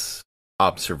this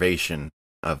observation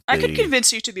of the... I could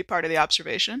convince you to be part of the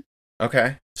observation.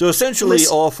 Okay. So essentially,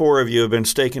 all four of you have been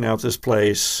staking out this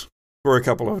place for a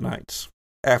couple of nights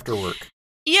after work.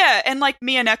 Yeah, and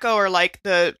me and Echo are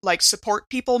the support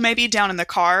people maybe down in the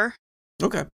car.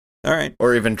 Okay. All right.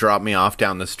 Or even drop me off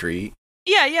down the street.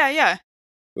 Yeah.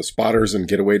 The spotters and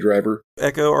getaway driver.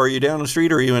 Echo, are you down the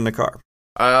street or are you in the car?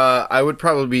 I would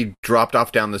probably be dropped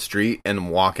off down the street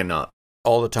and walking up.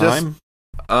 All the time?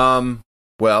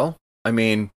 Well, I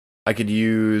mean, I could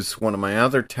use one of my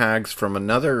other tags from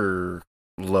another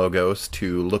Logos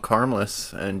to look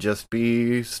harmless and just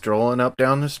be strolling up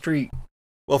down the street.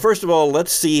 Well, first of all,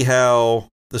 let's see how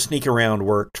the sneak around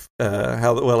worked,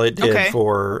 how well it did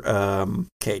for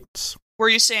Cadence. Were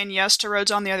you saying yes to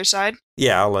Roads on the Other Side?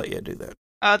 Yeah, I'll let you do that.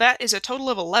 That is a total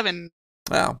of 11.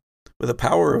 Wow. With a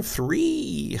power of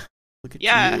 3. Look at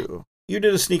you. You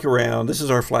did a sneak around. This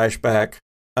is our flashback.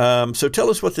 So tell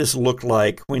us what this looked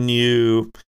like when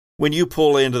you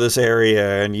pull into this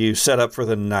area and you set up for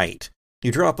the night.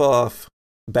 You drop off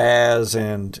Baz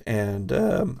and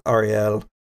Ariel,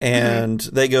 and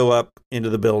they go up into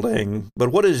the building.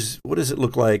 But what does it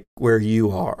look like where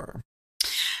you are?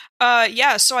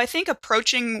 So I think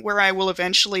approaching where I will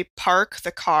eventually park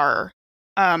the car,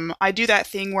 I do that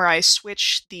thing where I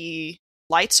switch the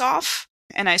lights off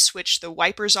and I switch the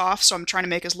wipers off, so I'm trying to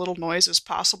make as little noise as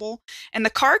possible. And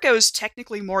the car goes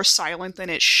technically more silent than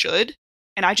it should,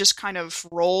 and I just kind of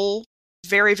roll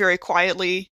very, very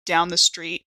quietly down the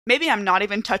street. Maybe I'm not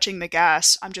even touching the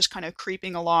gas. I'm just kind of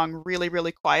creeping along really,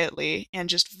 really quietly and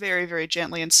just very, very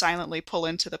gently and silently pull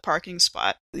into the parking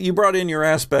spot. You brought in your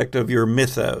aspect of your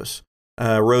mythos,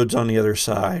 Roads on the Other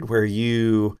Side, where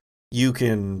you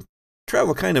can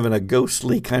travel kind of in a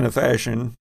ghostly kind of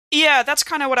fashion. Yeah, that's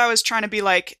kind of what I was trying to be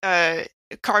like.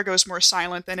 Car goes more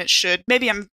silent than it should. Maybe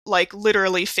I'm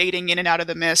literally fading in and out of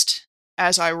the mist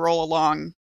as I roll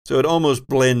along. So it almost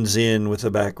blends in with the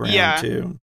background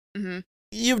too. Mm-hmm.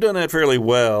 You've done that fairly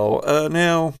well.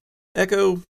 Now,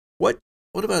 Echo, what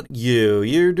about you?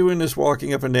 You're doing this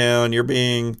walking up and down.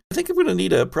 I think I'm going to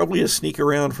need probably a sneak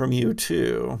around from you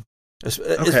too,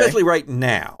 especially right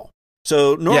now.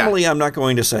 So normally I'm not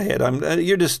going to say it.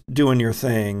 You're just doing your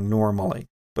thing normally.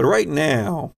 But right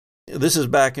now, this is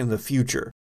back in the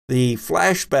future. The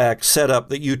flashback setup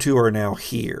that you two are now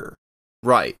here.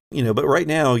 Right. But right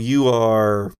now you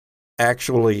are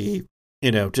actually,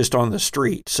 just on the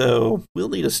street. So we'll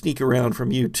need a sneak around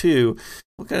from you too.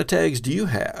 What kind of tags do you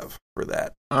have for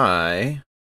that?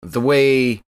 The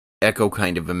way Echo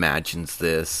kind of imagines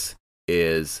this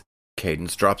is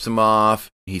Cadence drops him off.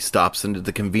 He stops into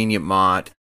the convenient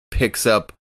mart, picks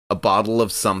up a bottle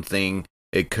of something.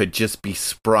 It could just be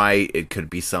Sprite. It could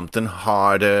be something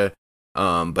harder.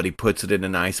 But he puts it in a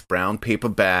nice brown paper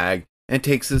bag and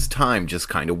takes his time just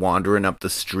kind of wandering up the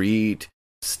street,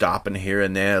 stopping here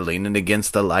and there, leaning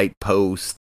against the light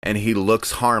post. And he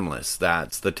looks harmless.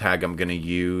 That's the tag I'm going to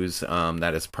use.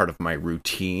 That is part of my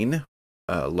routine,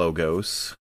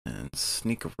 Logos. And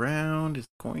sneak around is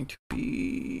going to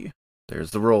be...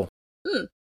 There's the roll.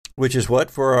 Which is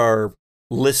what for our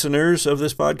listeners of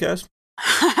this podcast?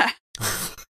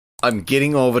 I'm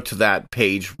getting over to that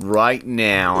page right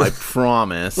now, I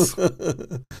promise.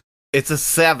 It's a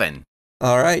 7.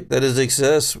 All right, that is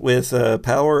success with a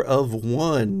power of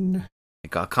 1. It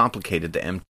got complicated. The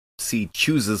MC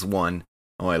chooses 1.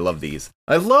 Oh, I love these.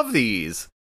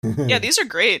 Yeah, these are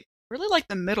great. Really like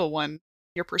the middle one.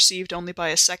 you're perceived only by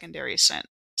a secondary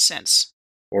sense.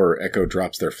 Or Echo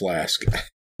drops their flask.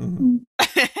 Mhm.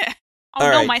 Oh All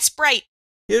no, right. my Sprite!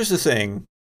 Here's the thing,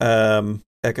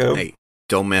 Echo. Hey,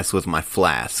 don't mess with my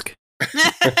flask.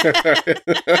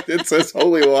 It says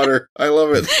holy water. I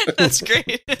love it. That's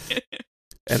great.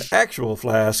 An actual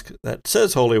flask that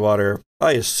says holy water,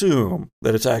 I assume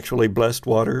that it's actually blessed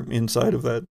water inside of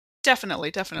that.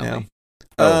 Definitely. Yeah.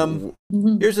 Oh,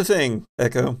 Here's the thing,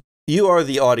 Echo. You are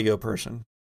the audio person.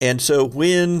 And so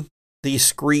when the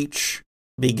screech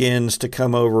begins to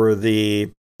come over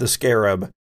the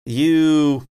scarab,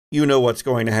 you know what's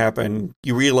going to happen.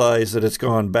 You realize that it's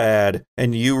gone bad,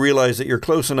 and you realize that you're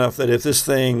close enough that if this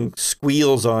thing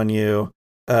squeals on you,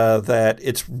 that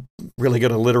it's really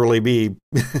going to literally be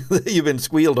that you've been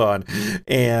squealed on,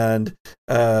 and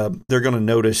they're going to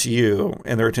notice you,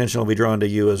 and their attention will be drawn to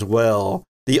you as well.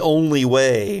 The only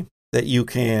way that you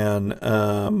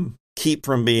can keep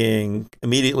from being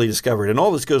immediately discovered, and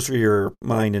all this goes through your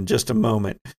mind in just a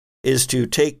moment, is to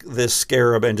take this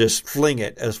scarab and just fling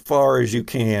it as far as you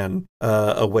can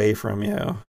away from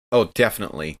you. Oh,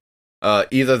 definitely.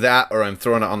 Either that or I'm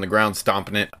throwing it on the ground,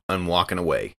 stomping it, and walking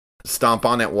away. Stomp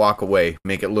on it, walk away,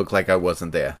 make it look like I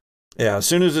wasn't there. Yeah, as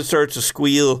soon as it starts to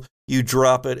squeal, you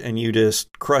drop it and you just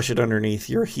crush it underneath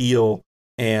your heel,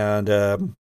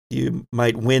 and you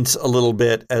might wince a little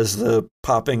bit as the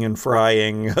popping and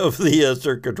frying of the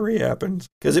circuitry happens,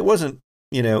 because it wasn't,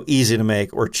 easy to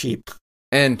make or cheap.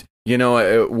 And,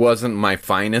 it wasn't my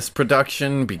finest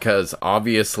production because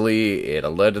obviously it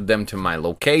alerted them to my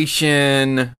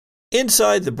location.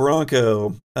 Inside the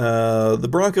Bronco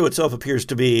itself appears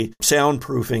to be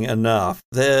soundproofing enough.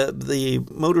 The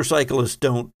motorcyclists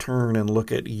don't turn and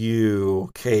look at you,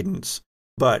 Cadence,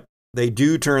 but they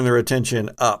do turn their attention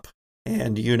up,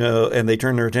 and they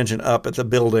turn their attention up at the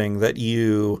building that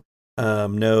you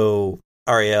know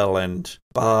Ariel and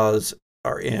Baz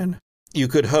are in. You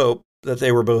could hope that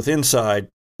they were both inside.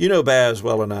 You know Baz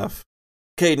well enough.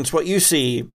 Cadence, what you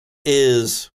see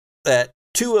is that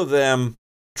two of them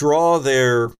draw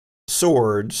their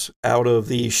swords out of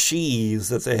these sheaths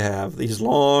that they have, these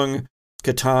long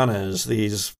katanas,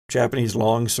 these Japanese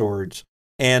long swords,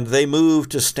 and they move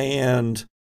to stand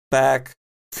back,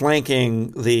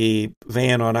 flanking the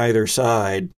van on either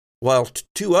side, while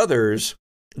two others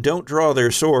don't draw their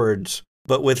swords,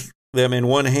 but with them in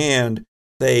one hand,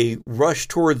 they rush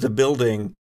toward the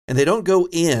building, and they don't go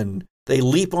in. They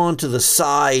leap onto the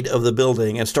side of the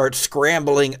building and start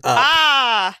scrambling up.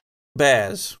 Ah!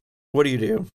 Baz, what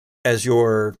do as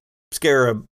your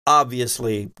scarab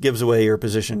obviously gives away your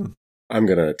position? I'm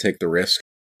going to take the risk.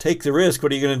 Take the risk.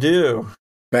 What are you going to do?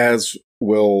 Baz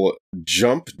will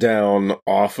jump down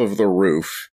off of the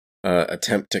roof,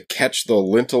 attempt to catch the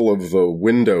lintel of the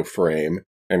window frame,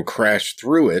 and crash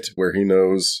through it where he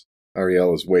knows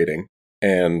Ariel is waiting,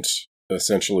 and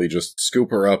essentially just scoop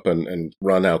her up and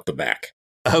run out the back.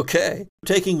 Okay.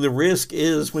 Taking the risk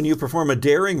is when you perform a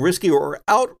daring, risky, or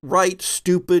outright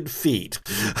stupid feat.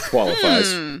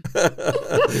 Qualifies.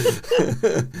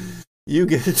 You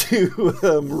get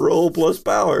to roll plus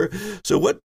power. So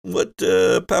what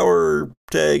power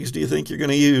tags do you think you're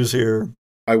going to use here?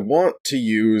 I want to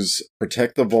use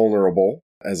Protect the Vulnerable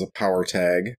as a power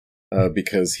tag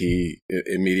because he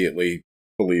immediately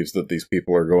believes that these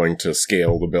people are going to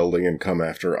scale the building and come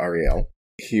after Ariel.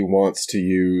 He wants to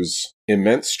use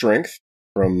Immense Strength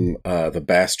from the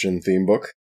Bastion theme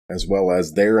book, as well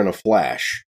as There in a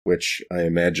Flash, which I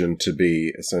imagine to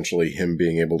be essentially him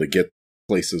being able to get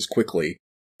places quickly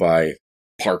by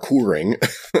parkouring,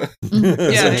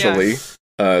 essentially,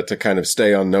 to kind of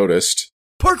stay unnoticed.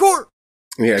 Parkour!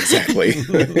 Yeah, exactly.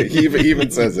 He even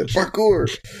says it. Parkour!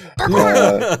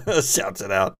 Shouts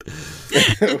it out.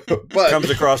 But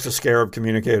comes across the scarab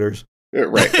communicators.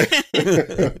 Right.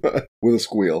 With a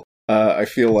squeal. I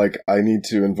feel like I need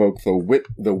to invoke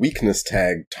the weakness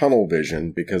tag Tunnel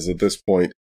Vision, because at this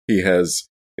point he has,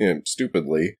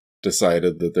 stupidly,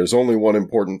 decided that there's only one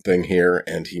important thing here,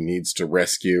 and he needs to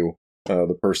rescue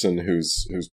the person who's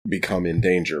become in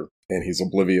danger, and he's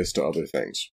oblivious to other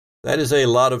things. That is a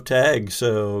lot of tags,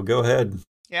 so go ahead.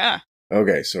 Yeah.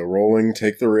 Okay, so rolling,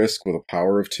 take the risk with a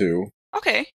power of 2.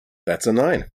 Okay. That's a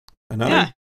 9. A 9. Yeah.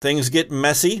 Things get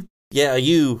messy. Yeah,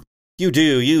 you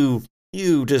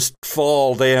just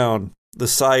fall down the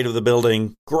side of the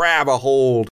building, grab a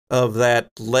hold of that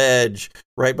ledge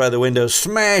right by the window,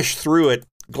 smash through it.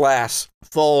 Glass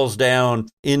falls down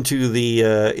into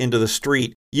the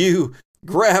street. You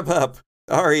grab up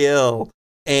Ariel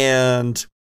and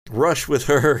rush with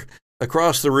her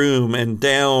across the room and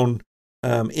down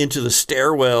into the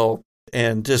stairwell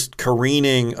and just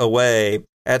careening away.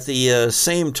 At the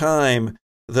same time,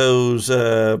 those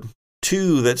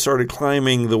two that started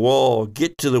climbing the wall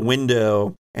get to the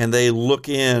window and they look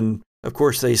in. Of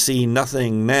course, they see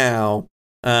nothing now,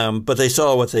 but they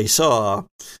saw what they saw.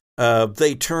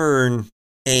 They turn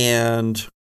and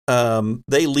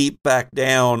they leap back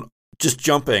down, just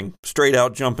jumping, straight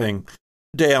out jumping,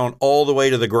 down all the way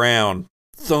to the ground.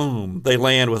 Thumb! They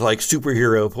land with like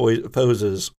superhero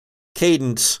poses.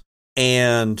 Cadence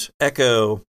and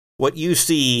Echo, what you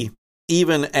see,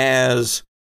 even as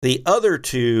the other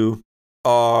two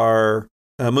are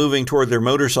moving toward their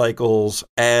motorcycles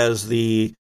as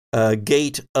the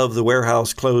gate of the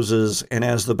warehouse closes and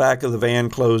as the back of the van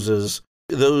closes,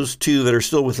 those two that are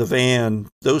still with the van,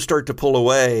 those start to pull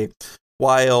away,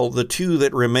 while the two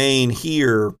that remain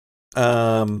here,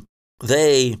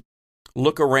 they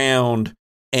look around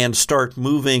and start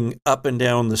moving up and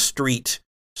down the street,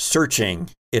 searching,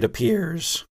 it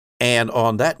appears. And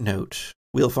on that note,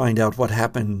 we'll find out what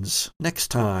happens next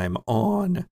time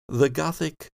on The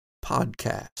Gothic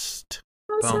Podcast.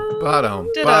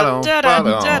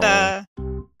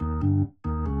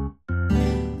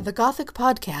 The Gothic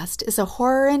Podcast is a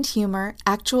horror and humor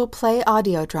actual play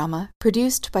audio drama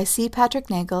produced by C. Patrick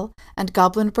Nagel and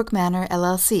Goblin Brook Manor,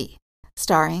 LLC,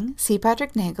 starring C.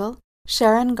 Patrick Nagel,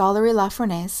 Sharon Gollery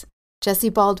LaFournaise, Jesse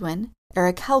Baldwin,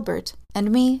 Eric Halbert,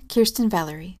 and me, Kirsten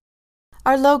Valerie.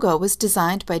 Our logo was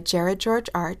designed by Jared George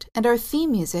Art, and our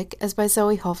theme music is by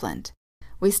Zoe Hovland.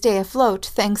 We stay afloat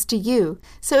thanks to you,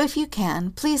 so if you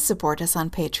can, please support us on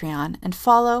Patreon and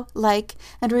follow, like,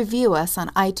 and review us on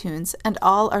iTunes and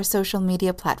all our social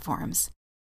media platforms.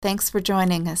 Thanks for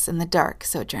joining us in the dark,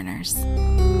 Sojourners.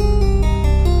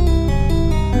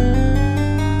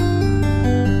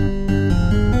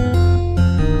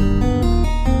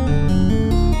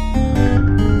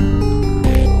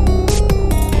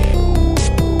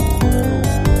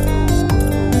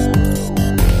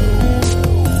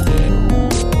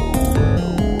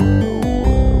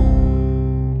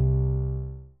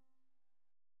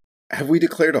 Have we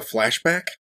declared a flashback?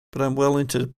 But I'm well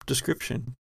into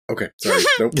description. Okay, sorry.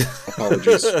 Nope.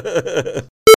 Apologies.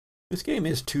 This game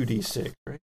is 2d6,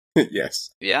 right? Yes.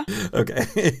 Yeah. Okay.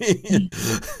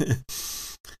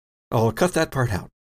 I'll cut that part out.